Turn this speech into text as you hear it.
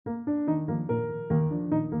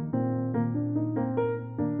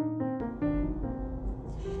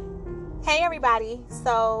Hey everybody,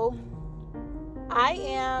 so I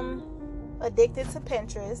am addicted to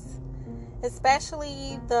Pinterest,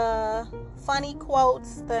 especially the funny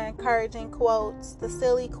quotes, the encouraging quotes, the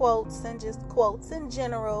silly quotes, and just quotes in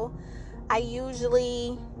general. I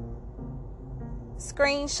usually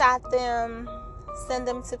screenshot them, send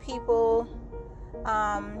them to people,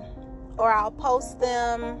 or I'll post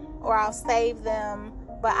them, or I'll save them.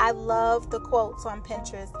 But I love the quotes on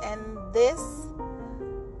Pinterest, and this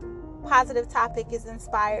positive topic is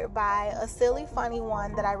inspired by a silly, funny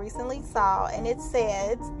one that I recently saw, and it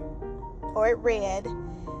read,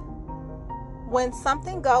 when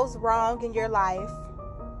something goes wrong in your life,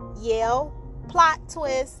 yell, plot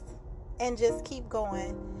twist, and just keep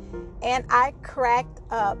going. And I cracked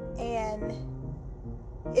up, and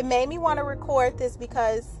it made me want to record this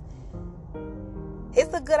because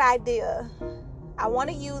it's a good idea. I want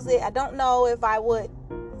to use it. I don't know if I would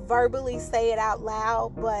verbally say it out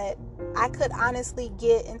loud, but I could honestly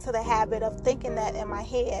get into the habit of thinking that in my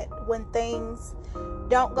head when things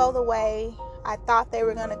don't go the way I thought they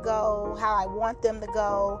were going to go, how I want them to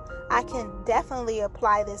go. I can definitely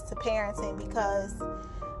apply this to parenting because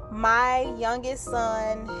my youngest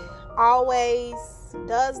son always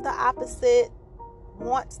does the opposite,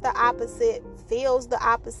 wants the opposite, feels the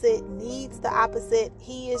opposite, needs the opposite.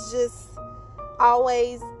 He is just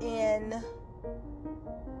always in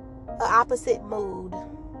an opposite mood.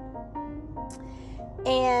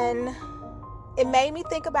 And it made me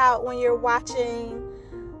think about when you're watching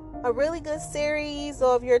a really good series,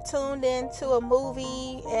 or if you're tuned into a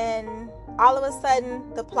movie and all of a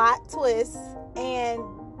sudden the plot twists and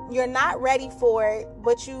you're not ready for it,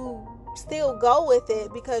 but you still go with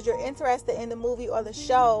it because you're interested in the movie or the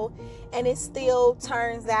show, and it still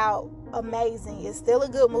turns out amazing. It's still a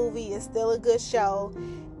good movie, it's still a good show,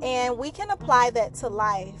 and we can apply that to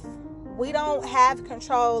life. We don't have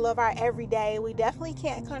control of our everyday. We definitely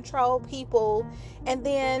can't control people. And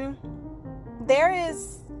then there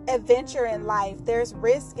is adventure in life. There's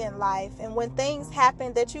risk in life. And when things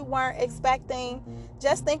happen that you weren't expecting,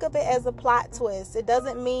 just think of it as a plot twist. It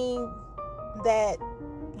doesn't mean that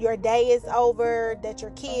your day is over, that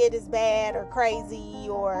your kid is bad or crazy,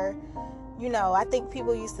 or I think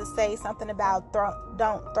people used to say something about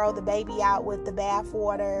don't throw the baby out with the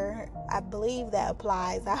bathwater. I believe that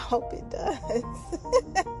applies. I hope it does.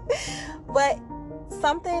 But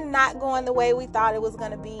something not going the way we thought it was going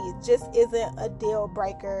to be, it just isn't a deal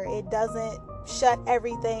breaker. It doesn't shut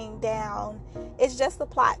everything down. It's just a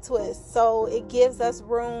plot twist. So it gives us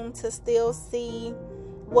room to still see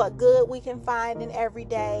what good we can find in every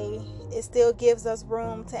day. It still gives us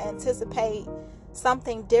room to anticipate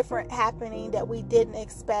something different happening that we didn't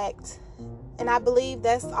expect. And I believe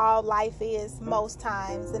that's all life is most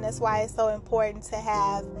times, and that's why it's so important to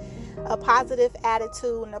have a positive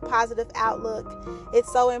attitude and a positive outlook.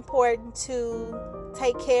 It's so important to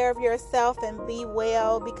take care of yourself and be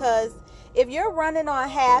well, because if you're running on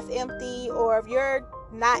half empty, or if you're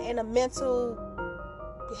not in a mental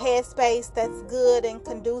headspace that's good and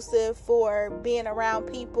conducive for being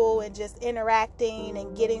around people and just interacting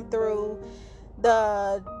and getting through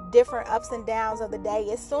the different ups and downs of the day,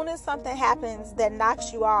 as soon as something happens that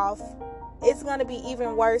knocks you off, it's going to be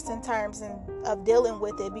even worse in terms of dealing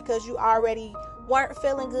with it, because you already weren't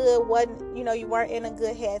feeling good, you weren't in a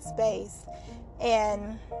good headspace.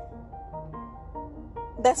 And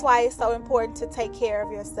that's why it's so important to take care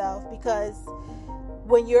of yourself, because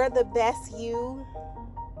when you're the best you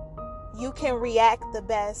can react the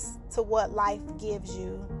best to what life gives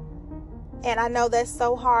you. And I know that's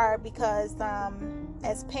so hard because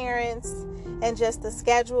as parents and just the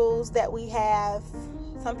schedules that we have,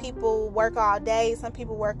 some people work all day, some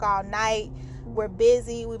people work all night. We're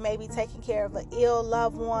busy. We may be taking care of an ill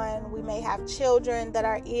loved one. We may have children that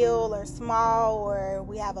are ill or small, or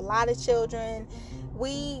we have a lot of children.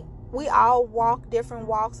 We all walk different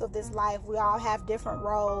walks of this life. We all have different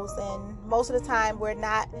roles, and most of the time we're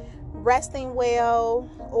not resting well,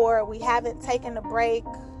 or we haven't taken a break,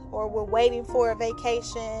 or we're waiting for a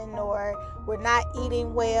vacation, or we're not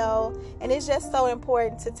eating well. And it's just so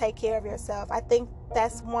important to take care of yourself. I think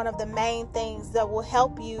that's one of the main things that will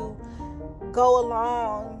help you go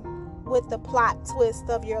along with the plot twist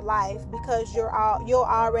of your life, because you'll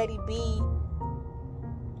already be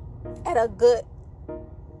at a good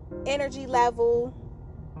energy level,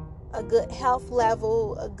 a good health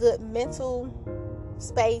level, a good mental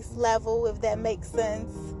space level, if that makes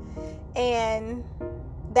sense. And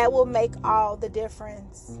that will make all the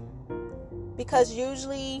difference, because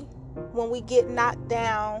usually when we get knocked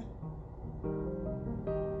down,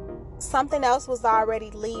 something else was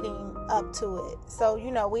already leading up to it. So,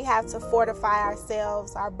 we have to fortify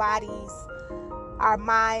ourselves, our bodies, our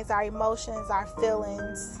minds, our emotions, our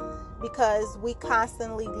feelings, because we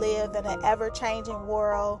constantly live in an ever-changing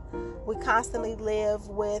world. We constantly live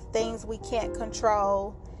with things we can't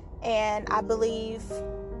control. And I believe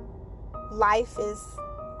life is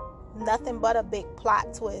nothing but a big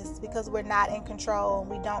plot twist, because we're not in control and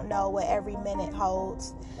we don't know what every minute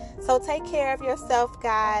holds. So take care of yourself,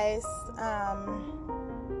 guys.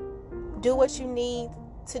 Do what you need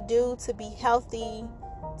to do to be healthy,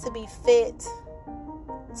 to be fit,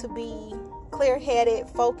 to be clear-headed,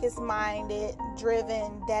 focused-minded,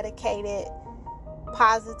 driven, dedicated,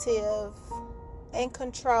 positive, in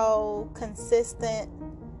control, consistent,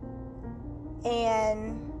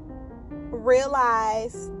 and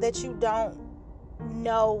realize that you don't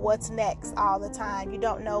know what's next all the time. You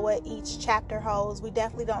don't know what each chapter holds. We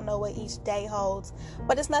definitely don't know what each day holds.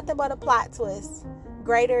 But it's nothing but a plot twist.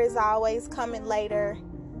 Greater is always coming later.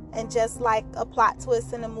 And just like a plot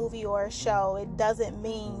twist in a movie or a show, it doesn't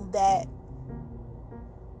mean that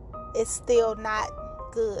it's still not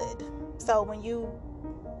good. So when you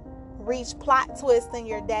reach plot twist in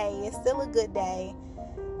your day, it's still a good day.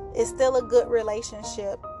 It's still a good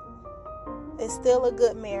relationship. It's still a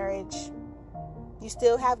good marriage. You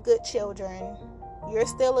still have good children. You're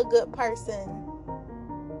still a good person.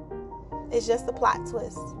 It's just a plot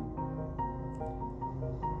twist.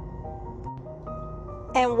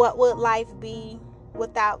 And what would life be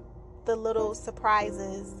without the little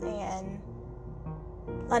surprises and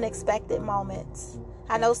unexpected moments?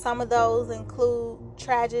 I know some of those include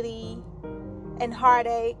tragedy and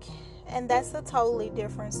heartache, and that's a totally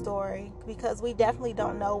different story, because we definitely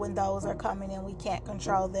don't know when those are coming and we can't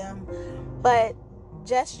control them. But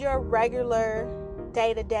just your regular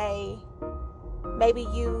day-to-day, maybe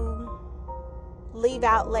you leave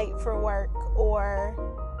out late for work, or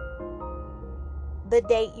the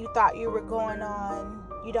date you thought you were going on,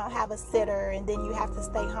 you don't have a sitter and then you have to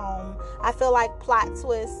stay home. I feel like plot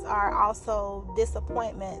twists are also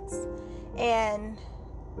disappointments. And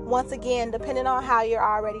once again, depending on how you're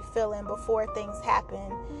already feeling before things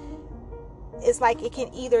happen, it's like it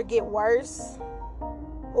can either get worse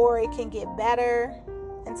or it can get better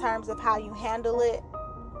in terms of how you handle it.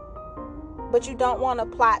 But you don't want a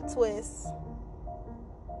plot twist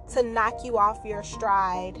to knock you off your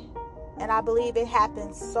stride. And I believe it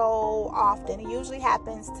happens so often. It usually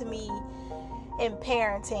happens to me in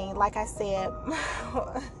parenting. Like I said,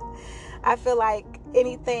 I feel like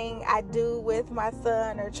anything I do with my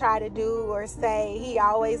son or try to do or say, he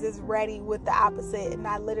always is ready with the opposite. And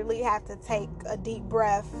I literally have to take a deep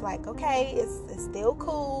breath, like, okay, it's still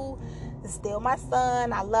cool. It's still my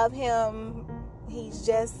son. I love him. He's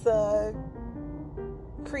just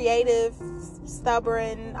creative,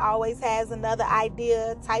 stubborn, always has another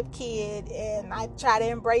idea type kid, and I try to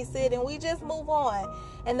embrace it, and we just move on.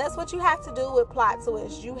 And that's what you have to do with plot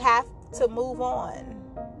twists. You have to move on.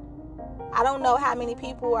 I don't know how many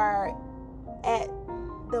people are at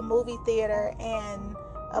the movie theater and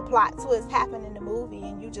a plot twist happened in the movie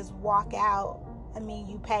and you just walk out. I mean,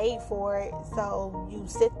 you paid for it, so you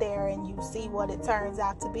sit there and you see what it turns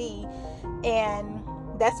out to be. And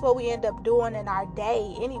that's what we end up doing in our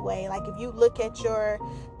day anyway. Like, if you look at your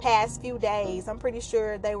past few days, I'm pretty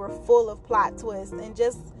sure they were full of plot twists. And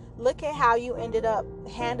just look at how you ended up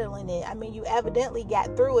handling it. I mean, you evidently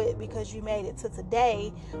got through it because you made it to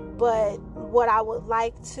today. But what I would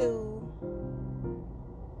like to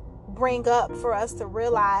bring up for us to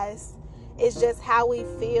realize is just how we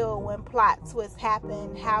feel when plot twists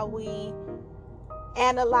happen, how we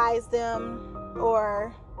analyze them,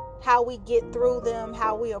 or how we get through them,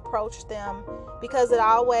 how we approach them, because it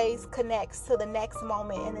always connects to the next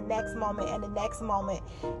moment and the next moment and the next moment.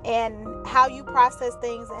 And how you process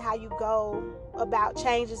things and how you go about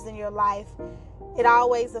changes in your life, it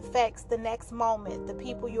always affects the next moment, the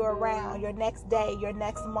people you're around, your next day, your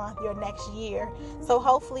next month, your next year. So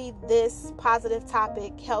hopefully this positive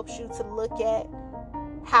topic helps you to look at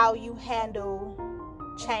how you handle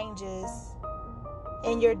changes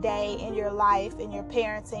in your day, in your life, in your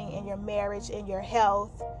parenting, in your marriage, in your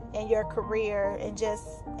health, in your career, and just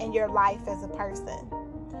in your life as a person.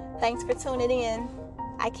 Thanks for tuning in.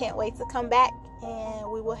 I can't wait to come back, and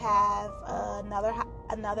we will have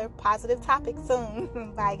another positive topic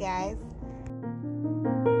soon. Bye, guys.